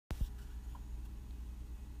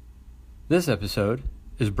This episode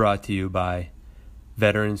is brought to you by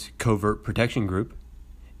Veterans Covert Protection Group,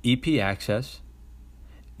 EP Access,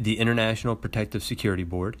 the International Protective Security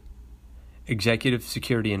Board, Executive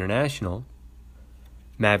Security International,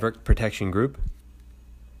 Maverick Protection Group,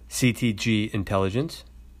 CTG Intelligence,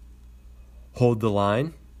 Hold the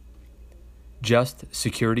Line, Just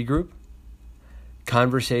Security Group,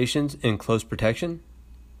 Conversations in Close Protection,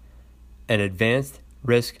 and Advanced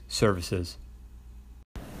Risk Services.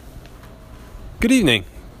 Good evening,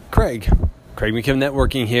 Craig McKim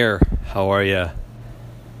Networking here. How are you?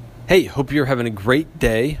 Hey, hope you're having a great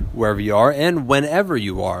day wherever you are and whenever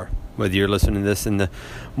you are, whether you're listening to this in the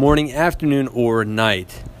morning, afternoon, or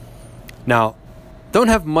night. Now, don't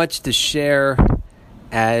have much to share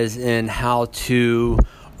as in how to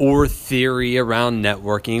or theory around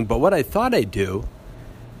networking, but what I thought I'd do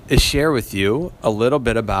is share with you a little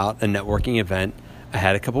bit about a networking event I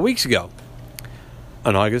had a couple weeks ago.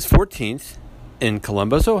 On August 14th in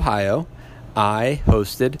Columbus, Ohio, I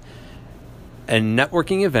hosted a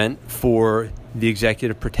networking event for the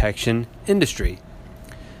executive protection industry.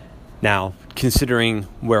 Now, considering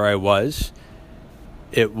where I was,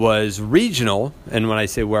 it was regional, and when I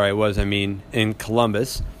say where I was, I mean in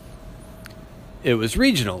Columbus. It was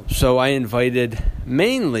regional, so I invited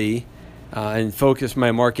mainly and focused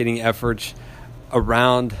my marketing efforts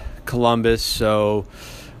around Columbus, so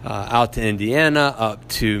out to Indiana, up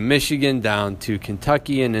to Michigan, down to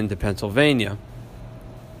Kentucky, and into Pennsylvania.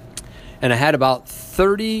 And I had about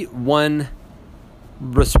 31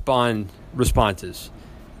 responses.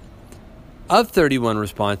 Of 31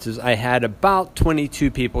 responses, I had about 22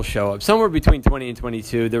 people show up, somewhere between 20 and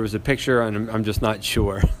 22. There was a picture, and I'm just not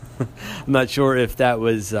sure. I'm not sure if that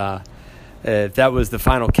was the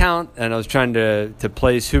final count, and I was trying to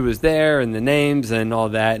place who was there and the names and all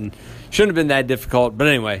that, and shouldn't have been that difficult. But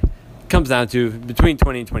anyway, it comes down to between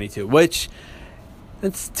 20 and 22, which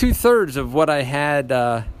it's 2/3 of what I had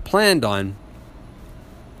planned on.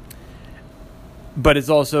 But it's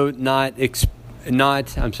also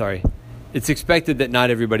it's expected that not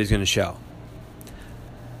everybody's going to show.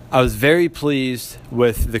 I was very pleased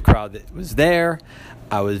with the crowd that was there.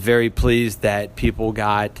 I was very pleased that people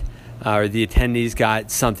the attendees got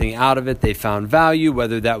something out of it. They found value,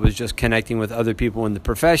 whether that was just connecting with other people in the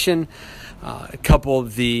profession. A couple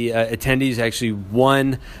of the attendees actually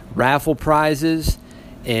won raffle prizes,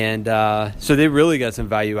 and so they really got some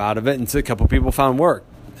value out of it. And so a couple of people found work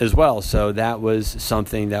as well. So that was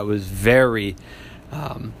something that was very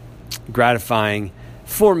gratifying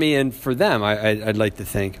for me and for them, I'd like to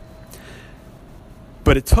think.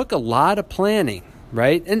 But it took a lot of planning,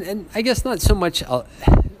 right? And I guess not so much, it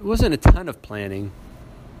wasn't a ton of planning,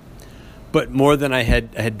 but more than I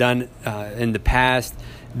had done in the past.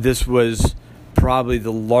 This was probably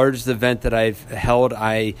the largest event that I've held.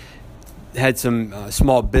 I had some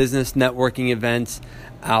small business networking events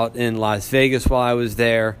out in Las Vegas while I was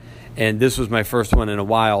there, and this was my first one in a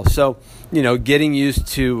while. So, getting used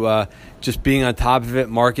to just being on top of it,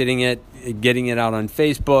 marketing it, getting it out on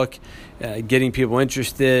Facebook, getting people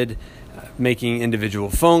interested, making individual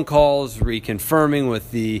phone calls, reconfirming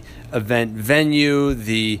with the event venue,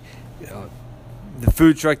 the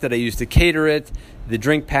food truck that I used to cater it, the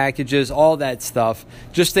drink packages, all that stuff,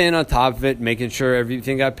 just staying on top of it, making sure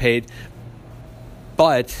everything got paid.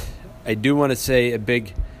 But I do want to say a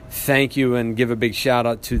big thank you and give a big shout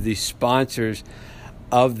out to the sponsors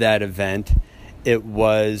of that event. It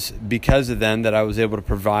was because of them that I was able to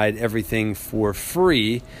provide everything for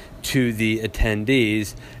free to the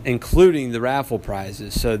attendees, including the raffle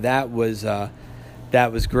prizes. So that was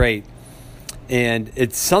great. And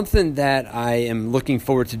it's something that I am looking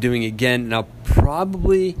forward to doing again, and I'll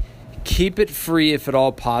probably keep it free if at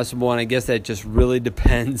all possible. And I guess that just really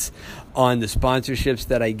depends on the sponsorships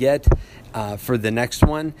that I get for the next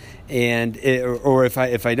one, or if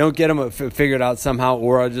I don't get them, I'll figure it out somehow,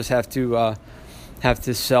 or I'll just have to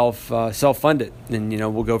self-fund it,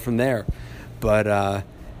 and we'll go from there. But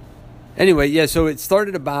anyway, yeah. So it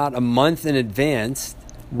started about a month in advance,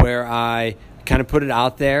 where I kind of put it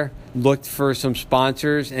out there, looked for some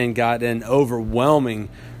sponsors, and got an overwhelming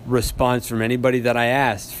response from anybody that I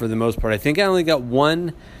asked. For the most part, I think I only got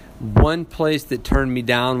one place that turned me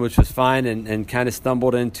down, which was fine, and kind of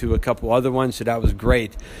stumbled into a couple other ones, so that was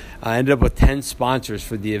great. I ended up with 10 sponsors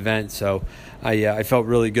for the event, so I felt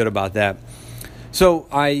really good about that. So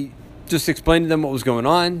I just explained to them what was going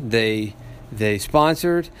on. They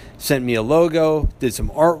sponsored, sent me a logo, did some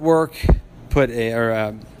artwork,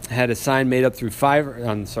 had a sign made up through Fiverr.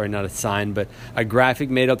 I'm sorry, not a sign, but a graphic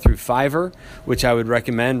made up through Fiverr, which I would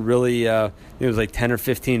recommend. Really, it was like $10 or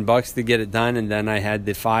 $15 to get it done, and then I had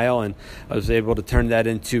the file, and I was able to turn that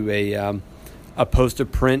into a poster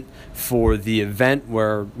print for the event,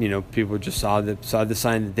 where people just saw the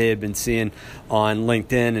sign that they had been seeing on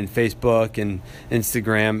LinkedIn and Facebook and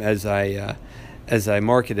Instagram as I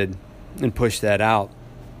marketed and pushed that out.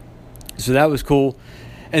 So that was cool,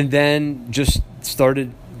 and then just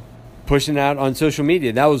started pushing out on social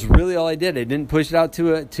media. That was really all I did. I didn't push it out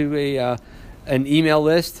to an email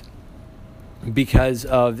list because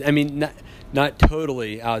of, not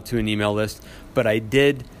totally out to an email list, but I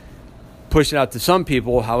did push it out to some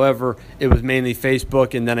people. However, it was mainly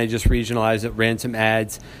Facebook, and then I just regionalized it, ran some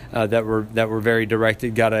ads that were very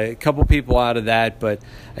directed. Got a couple people out of that, but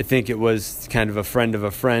I think it was kind of a friend of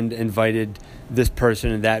a friend invited this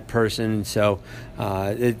person and that person, and so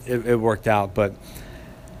it worked out. But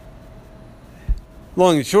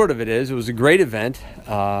long and short of it was a great event.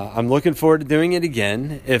 I'm looking forward to doing it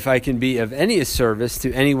again. If I can be of any service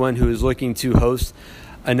to anyone who is looking to host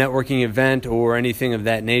a networking event or anything of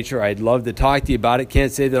that nature, I'd love to talk to you about it.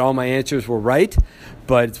 Can't say that all my answers were right,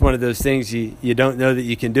 but it's one of those things you don't know that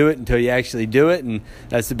you can do it until you actually do it, and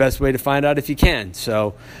that's the best way to find out if you can.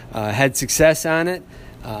 So had success on it.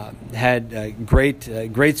 Had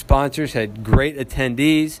great sponsors, had great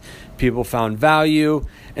attendees, people found value,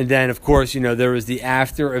 and then of course there was the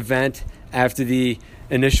after event after the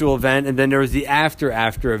initial event, and then there was the after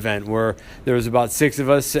event where there was about 6 of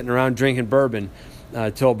us sitting around drinking bourbon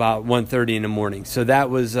till about 1:30 in the morning. So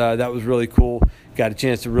that was really cool. Got a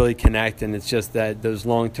chance to really connect, and it's just that those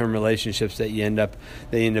long-term relationships that you end up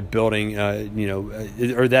building,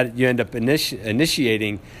 or that you end up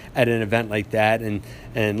initiating at an event like that,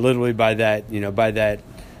 and literally by that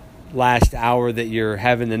last hour that you're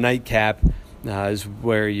having the nightcap is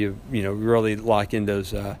where you really lock in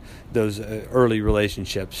those early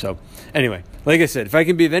relationships. So anyway, like I said, if I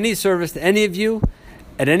can be of any service to any of you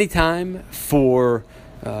at any time for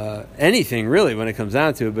anything really when it comes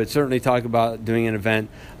down to it, but certainly talk about doing an event,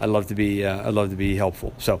 I'd love to be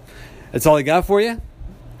helpful. So that's all I got for you.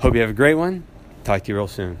 Hope you have a great one. Talk to you real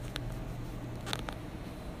soon.